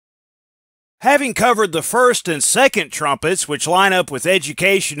Having covered the first and second trumpets, which line up with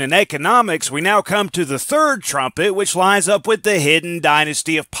education and economics, we now come to the third trumpet, which lines up with the hidden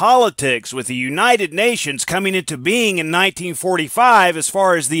dynasty of politics, with the United Nations coming into being in 1945 as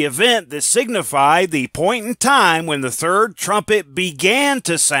far as the event that signified the point in time when the third trumpet began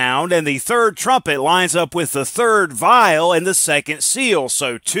to sound, and the third trumpet lines up with the third vial and the second seal.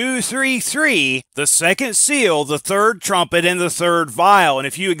 So 2, 3, 3, the second seal, the third trumpet, and the third vial. And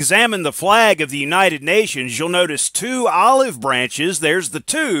if you examine the flag of the United Nations, you'll notice 2 olive branches, there's the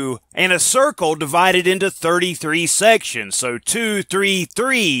 2, and a circle divided into 33 sections. So 2, 3,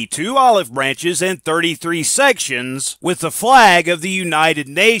 3, 2 olive branches and 33 sections with the flag of the United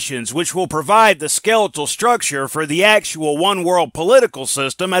Nations, which will provide the skeletal structure for the actual one world political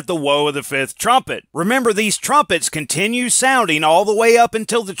system at the woe of the fifth trumpet. Remember, these trumpets continue sounding all the way up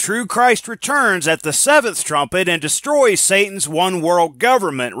until the true Christ returns at the seventh trumpet and destroys Satan's one world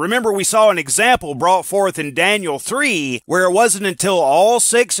government. Remember, we saw an example brought forth in Daniel 3, where it wasn't until all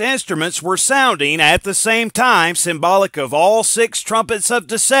 6 instruments were sounding at the same time, symbolic of all 6 trumpets of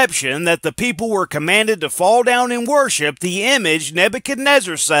deception, that the people were commanded to fall down and worship the image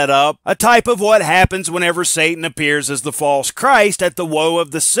Nebuchadnezzar set up, a type of what happens whenever Satan appears as the false Christ at the woe of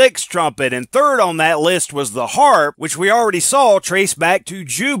the 6th trumpet. And third on that list was the harp, which we already saw traced back to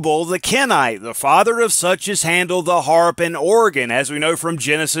Jubal the Kenite, the father of such as handle the harp and organ, as we know from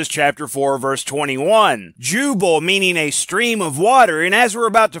Genesis chapter 4 verse 21. Jubal meaning a stream of water, and as we're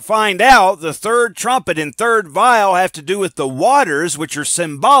about to find out, the third trumpet and third vial have to do with the waters, which are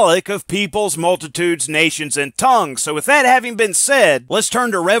symbolic of peoples, multitudes, nations, and tongues. So with that having been said, let's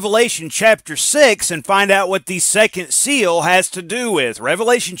turn to Revelation chapter 6 and find out what the second seal has to do with.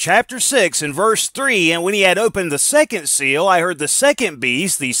 Revelation chapter 6 and verse 3, and when he had opened the second seal, I heard the second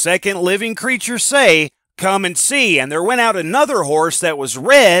beast, the second living creature, say, "Come and see." And there went out another horse that was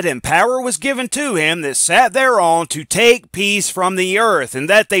red, and power was given to him that sat thereon to take peace from the earth, and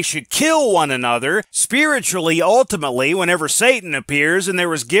that they should kill one another, spiritually, ultimately, whenever Satan appears, and there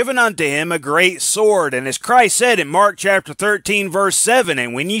was given unto him a great sword. And as Christ said in Mark chapter 13 verse 7,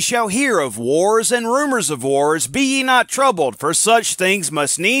 "And when ye shall hear of wars and rumors of wars, be ye not troubled, for such things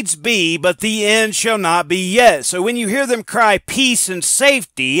must needs be, but the end shall not be yet." So when you hear them cry peace and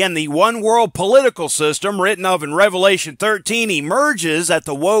safety, and the one world political system written of in Revelation 13 emerges at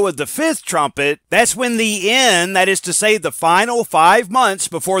the woe of the fifth trumpet, that's when the end, that is to say the final 5 months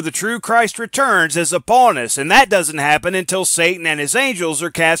before the true Christ returns, is upon us. And that doesn't happen until Satan and his angels are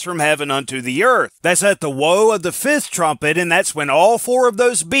cast from heaven unto the earth. That's at the woe of the fifth trumpet, and that's when all 4 of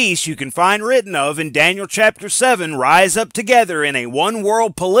those beasts you can find written of in Daniel chapter 7 rise up together in a one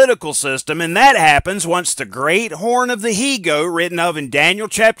world political system. And that happens once the great horn of the he-goat, written of in Daniel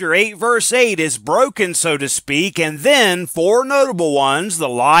chapter 8 verse 8, is broken, so to speak, and then 4 notable ones, the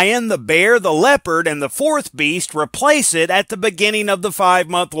lion, the bear, the leopard, and the 4th beast, replace it at the beginning of the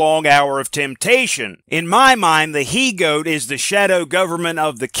 5-month-long hour of temptation. In my mind, the he-goat is the shadow government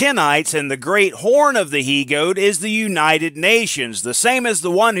of the Kenites, and the great horn of the he-goat is the United Nations, the same as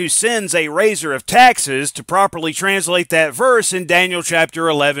the one who sends a raiser of taxes, to properly translate that verse in Daniel chapter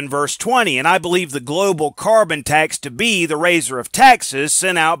 11 verse 20, and I believe the global carbon tax to be the raiser of taxes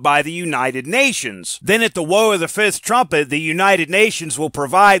sent out by the United Nations. Then at the woe of the fifth trumpet, the United Nations will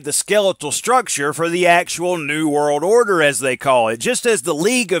provide the skeletal structure for the actual New World Order, as they call it, just as the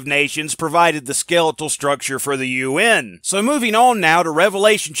League of Nations provided the skeletal structure for the UN. So moving on now to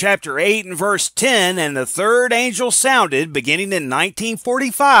Revelation chapter 8 and verse 10, "And the third angel sounded," beginning in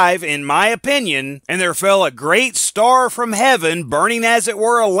 1945, in my opinion, "and there fell a great star from heaven, burning as it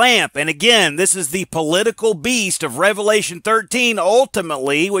were a lamp." And again, this is the political beast of Revelation 13,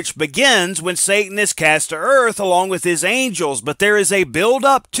 ultimately, which begins when Satan is cast to earth along with his angels, but there is a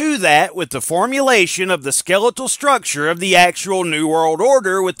build-up to that with the formulation of the skeletal structure of the actual New World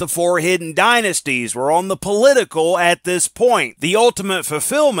Order with the 4 hidden dynasties. We're on the political at this point. The ultimate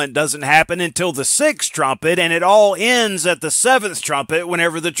fulfillment doesn't happen until the 6th trumpet, and it all ends at the 7th trumpet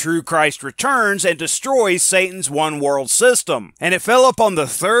whenever the true Christ returns and destroys Satan's one world system. "And it fell upon the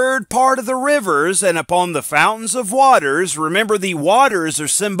 3rd part of the rivers and upon the fountains of waters." Remember, the waters are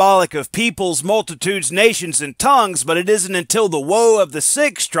symbolic of peoples, multitudes, nations, and tongues, but it isn't until the woe of the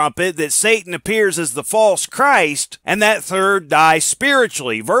 6th trumpet that Satan appears as the false Christ, and that third dies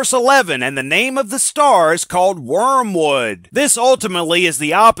spiritually. Verse 11, "And the name of the star is called wormwood." This ultimately is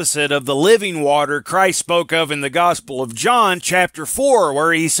the opposite of the living water Christ spoke of in the Gospel of John chapter 4,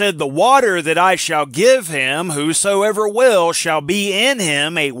 where he said, "The water that I shall give him, whosoever will, shall be in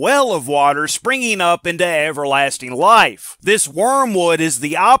him a well of water springing up into everlasting life." This wormwood is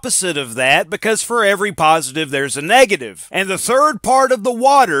the opposite of that, because for every positive there's a negative. And the third part of the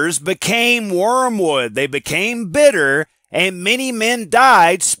waters became wormwood. They became bitter, and many men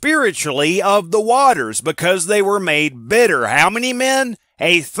died spiritually of the waters because they were made bitter. How many men?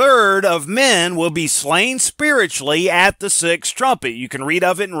 A third of men will be slain spiritually at the sixth trumpet. You can read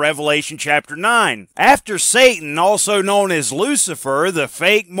of it in Revelation chapter 9. After Satan, also known as Lucifer, the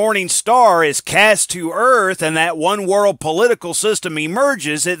fake morning star, is cast to earth and that one world political system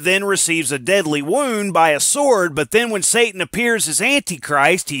emerges, it then receives a deadly wound by a sword. But then when Satan appears as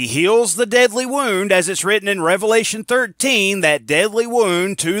Antichrist, he heals the deadly wound, as it's written in Revelation 13, that deadly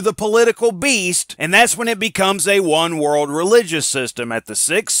wound to the political beast. And that's when it becomes a one world religious system. At the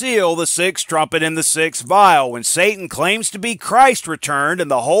sixth seal, the sixth trumpet, and the sixth vial, when Satan claims to be Christ returned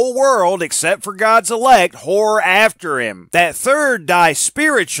and the whole world, except for God's elect, whore after him. That third dies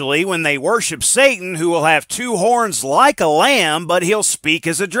spiritually when they worship Satan, who will have two horns like a lamb, but he'll speak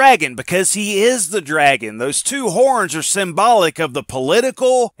as a dragon because he is the dragon. Those two horns are symbolic of the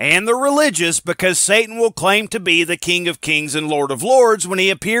political and the religious, because Satan will claim to be the King of Kings and Lord of Lords when he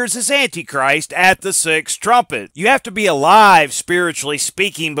appears as Antichrist at the sixth trumpet. You have to be alive spiritually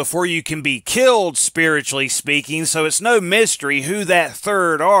speaking before you can be killed spiritually speaking, so it's no mystery who that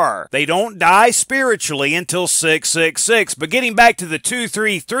third are. They don't die spiritually until 666. But getting back to the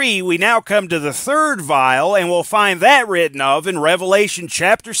 233, we now come to the third vial, and we'll find that written of in Revelation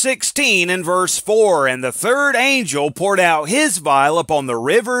chapter 16 and verse 4. And the third angel poured out his vial upon the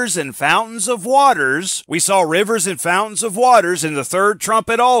rivers and fountains of waters. We saw rivers and fountains of waters in the third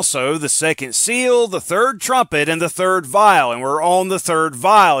trumpet also, the second seal, the third trumpet, and the third vial. And we're on the third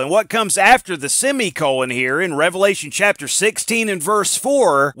vial. And what comes after the semicolon here in Revelation chapter 16 and verse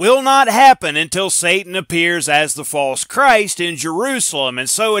 4 will not happen until Satan appears as the false Christ in Jerusalem. And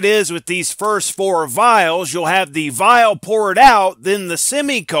so it is with these first four vials. You'll have the vial poured out, then the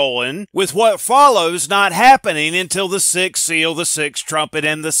semicolon, with what follows not happening until the sixth seal, the sixth trumpet,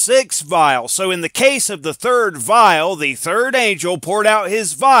 and the sixth vial. So in the case of the third vial, the third angel poured out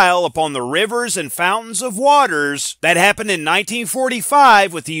his vial upon the rivers and fountains of waters. That happened in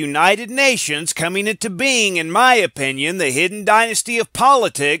 1945 with the United Nations coming into being, in my opinion, the hidden dynasty of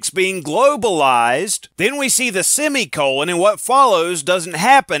politics being globalized. Then we see the semicolon, and what follows doesn't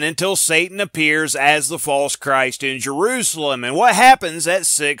happen until Satan appears as the false Christ in Jerusalem. And what happens at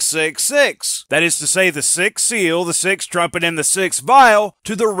 666? That is to say, the sixth seal, the sixth trumpet, and the sixth vial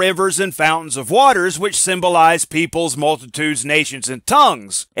to the rivers and fountains of waters, which symbolize peoples, multitudes, nations, and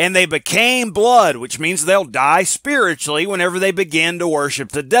tongues. And they became blood, which means they'll die spiritually whenever they begin to worship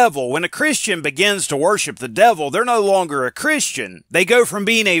the devil. When a Christian begins to worship the devil, they're no longer a Christian. They go from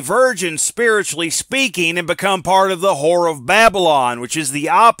being a virgin spiritually speaking and become part of the whore of Babylon, which is the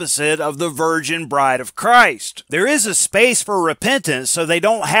opposite of the virgin bride of Christ. There is a space for repentance, so they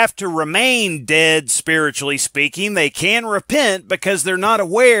don't have to remain dead spiritually speaking. They can repent because they're not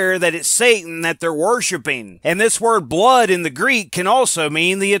aware that it's Satan that they're worshiping. And this word blood in the Greek can also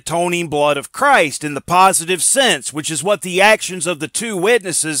mean the atoning blood of Christ in the positive sense, which is what the actions of the two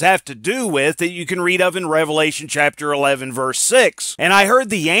witnesses have to do with that you can read of in Revelation chapter 11 verse 6. And I heard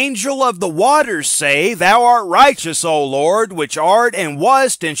the angel of the waters say, Thou art righteous, O Lord, which art and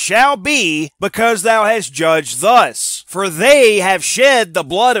wast and shall be, because thou hast judged thus. For they have shed the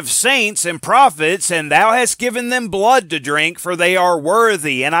blood of saints and prophets, and thou hast given them blood to drink, for they are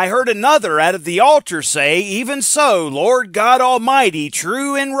worthy. And I heard another out of the altar say, Even so, Lord God Almighty,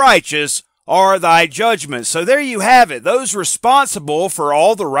 true and righteous are thy judgments. So there you have it. Those responsible for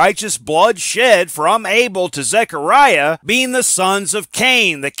all the righteous blood shed from Abel to Zechariah being the sons of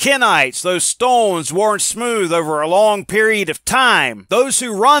Cain, the Kenites, those stones worn smooth over a long period of time. Those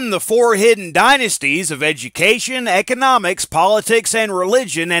who run the four hidden dynasties of education, economics, politics, and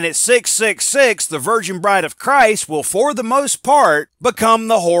religion. And at 666, the virgin bride of Christ will, for the most part, become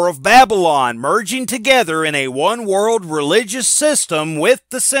the whore of Babylon, merging together in a one-world religious system with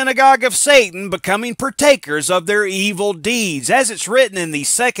the synagogue of Satan, becoming partakers of their evil deeds, as it's written in the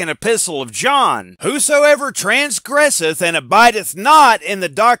second epistle of John. Whosoever transgresseth and abideth not in the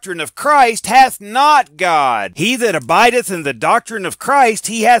doctrine of Christ hath not God. He that abideth in the doctrine of Christ,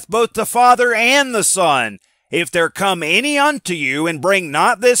 he hath both the Father and the Son. If there come any unto you, and bring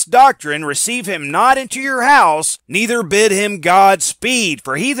not this doctrine, receive him not into your house, neither bid him Godspeed.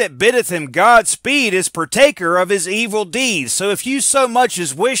 For he that biddeth him Godspeed is partaker of his evil deeds. So if you so much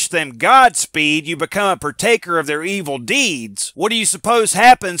as wish them Godspeed, you become a partaker of their evil deeds. What do you suppose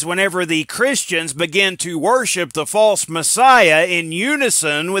happens whenever the Christians begin to worship the false Messiah in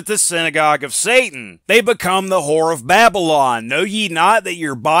unison with the synagogue of Satan? They become the whore of Babylon. Know ye not that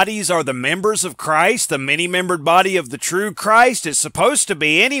your bodies are the members of Christ, the many members unremembered body of the true Christ? It's supposed to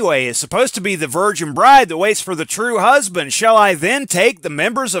be anyway. It's supposed to be the virgin bride that waits for the true husband. Shall I then take the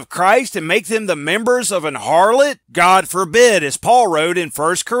members of Christ and make them the members of an harlot? God forbid, as Paul wrote in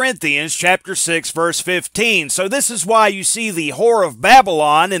 1 Corinthians chapter 6, verse 15. So this is why you see the whore of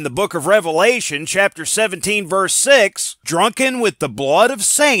Babylon in the book of Revelation, chapter 17, verse 6, drunken with the blood of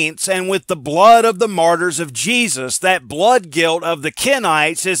saints and with the blood of the martyrs of Jesus. That blood guilt of the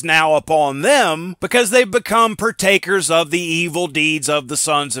Kenites is now upon them because they've become partakers of the evil deeds of the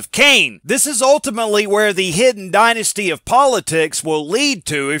sons of Cain. This is ultimately where the hidden dynasty of politics will lead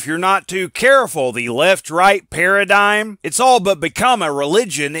to if you're not too careful. The left-right paradigm, it's all but become a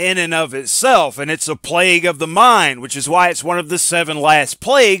religion in and of itself, and it's a plague of the mind, which is why it's one of the 7 last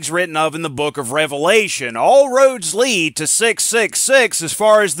plagues written of in the book of Revelation. All roads lead to 666 as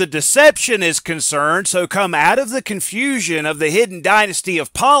far as the deception is concerned, so come out of the confusion of the hidden dynasty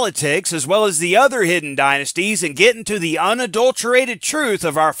of politics as well as the other hidden dynasties and get into the unadulterated truth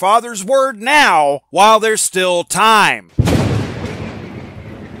of our Father's Word now while there's still time.